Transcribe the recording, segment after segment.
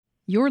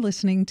You're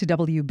listening to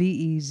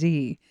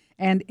WBEZ,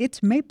 and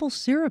it's maple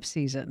syrup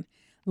season.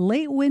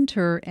 Late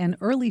winter and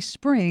early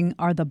spring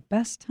are the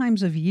best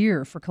times of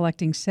year for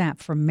collecting sap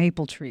from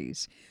maple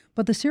trees.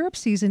 But the syrup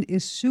season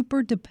is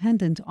super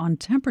dependent on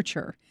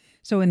temperature.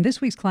 So in this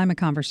week's climate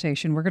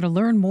conversation, we're going to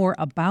learn more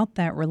about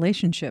that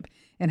relationship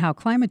and how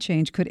climate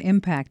change could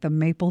impact the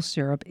maple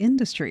syrup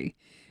industry.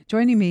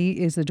 Joining me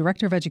is the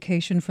Director of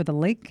Education for the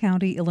Lake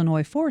County,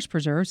 Illinois Forest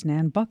Preserves,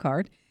 Nan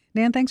Buckardt.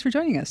 Nan, thanks for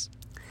joining us.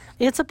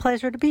 It's a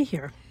pleasure to be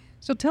here.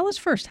 So tell us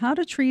first, how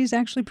do trees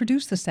actually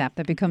produce the sap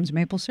that becomes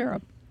maple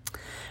syrup?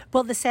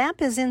 Well, the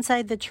sap is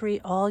inside the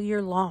tree all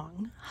year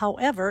long.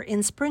 However,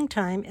 in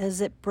springtime, as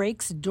it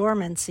breaks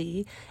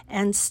dormancy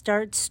and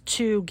starts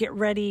to get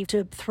ready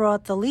to throw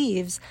out the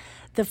leaves,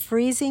 the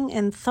freezing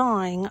and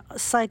thawing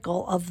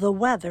cycle of the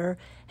weather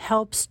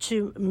helps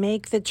to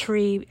make the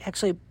tree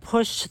actually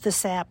push the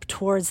sap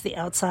towards the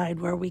outside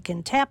where we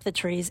can tap the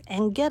trees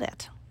and get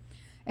it.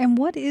 And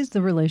what is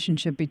the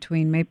relationship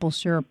between maple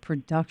syrup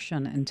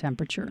production and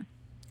temperature?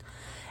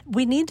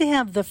 We need to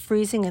have the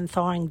freezing and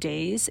thawing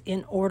days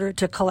in order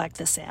to collect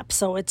the sap.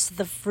 So it's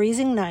the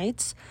freezing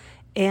nights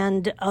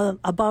and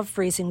above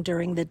freezing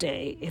during the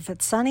day. If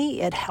it's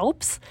sunny, it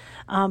helps,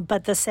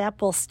 but the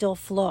sap will still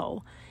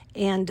flow.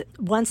 And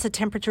once the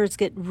temperatures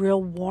get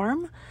real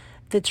warm,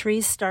 the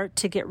trees start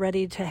to get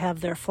ready to have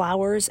their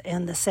flowers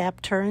and the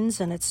sap turns,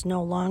 and it's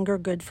no longer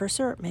good for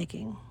syrup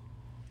making.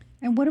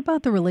 And what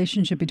about the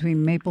relationship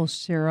between maple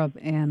syrup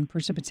and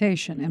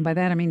precipitation? And by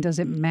that I mean, does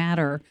it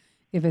matter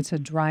if it's a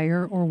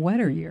drier or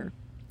wetter year?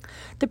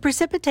 The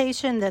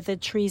precipitation that the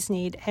trees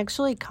need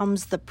actually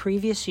comes the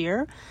previous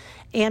year,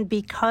 and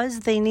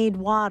because they need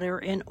water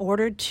in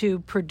order to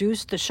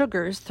produce the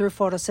sugars through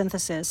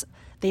photosynthesis,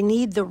 they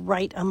need the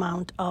right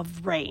amount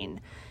of rain.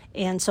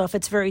 And so if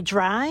it's very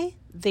dry,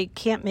 they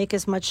can't make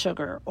as much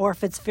sugar, or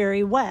if it's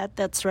very wet,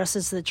 that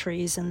stresses the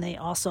trees and they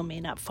also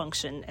may not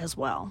function as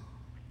well.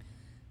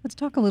 Let's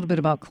talk a little bit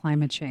about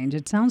climate change.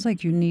 It sounds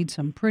like you need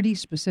some pretty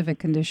specific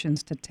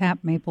conditions to tap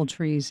maple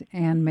trees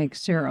and make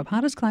syrup.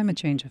 How does climate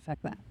change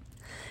affect that?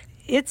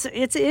 It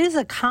is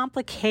a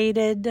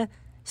complicated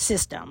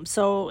system.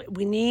 So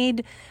we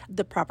need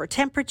the proper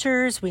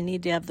temperatures. We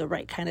need to have the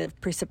right kind of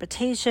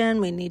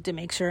precipitation. We need to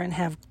make sure and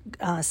have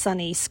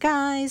sunny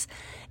skies.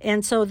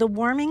 And so the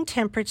warming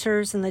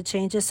temperatures and the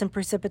changes in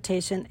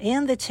precipitation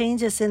and the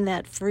changes in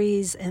that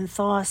freeze and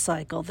thaw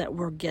cycle that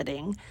we're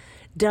getting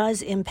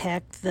does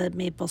impact the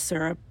maple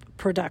syrup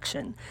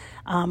production.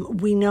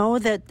 We know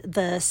that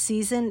the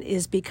season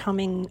is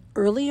becoming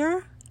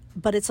earlier,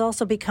 but it's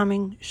also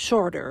becoming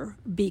shorter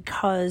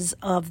because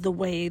of the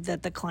way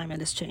that the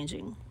climate is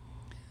changing.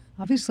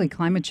 Obviously,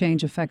 climate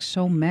change affects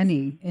so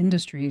many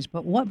industries,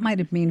 but what might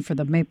it mean for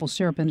the maple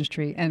syrup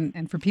industry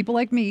and for people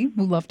like me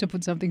who love to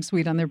put something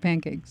sweet on their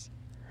pancakes?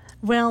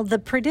 Well, the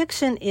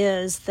prediction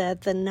is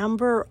that the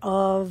number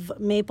of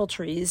maple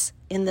trees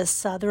in the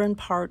southern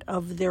part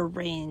of their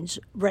range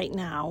right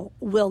now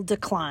will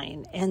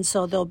decline. And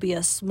so there'll be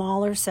a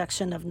smaller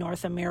section of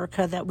North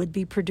America that would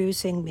be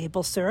producing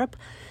maple syrup.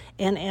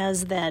 And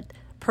as that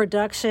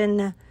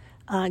production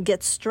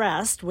gets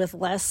stressed with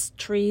less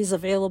trees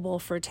available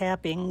for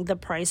tapping, the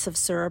price of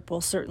syrup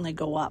will certainly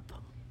go up.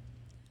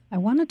 I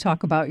want to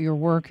talk about your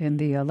work in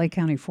the Lake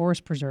County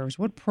Forest Preserves.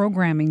 What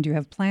programming do you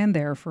have planned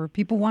there for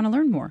people who want to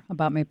learn more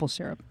about maple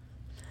syrup?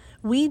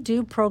 We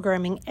do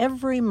programming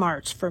every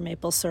March for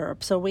maple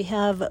syrup. So we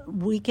have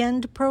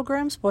weekend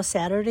programs, both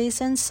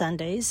Saturdays and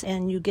Sundays,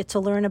 and you get to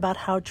learn about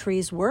how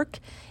trees work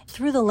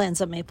through the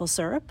lens of maple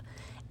syrup,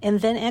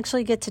 and then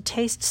actually get to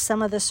taste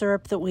some of the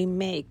syrup that we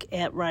make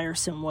at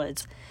Ryerson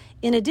Woods.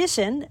 In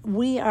addition,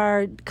 we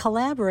are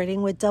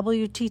collaborating with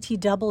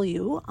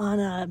WTTW on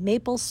a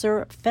maple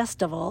syrup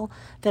festival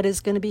that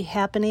is going to be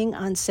happening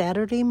on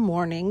Saturday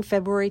morning,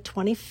 February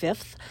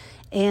 25th.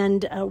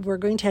 And we're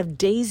going to have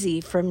Daisy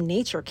from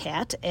Nature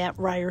Cat at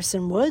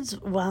Ryerson Woods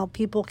while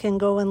people can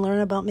go and learn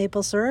about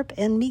maple syrup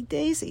and meet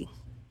Daisy.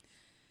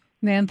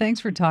 Nan, thanks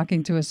for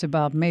talking to us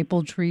about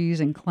maple trees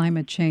and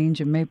climate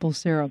change and maple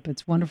syrup.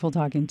 It's wonderful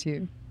talking to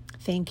you.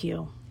 Thank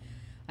you.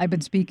 I've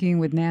been speaking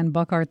with Nan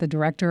Buckardt, the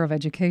Director of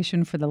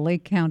Education for the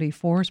Lake County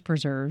Forest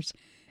Preserves.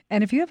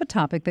 And if you have a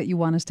topic that you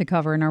want us to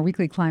cover in our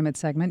weekly climate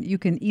segment, you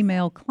can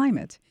email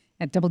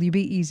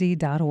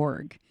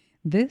climate@wbez.org.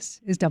 This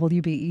is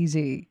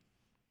WBEZ.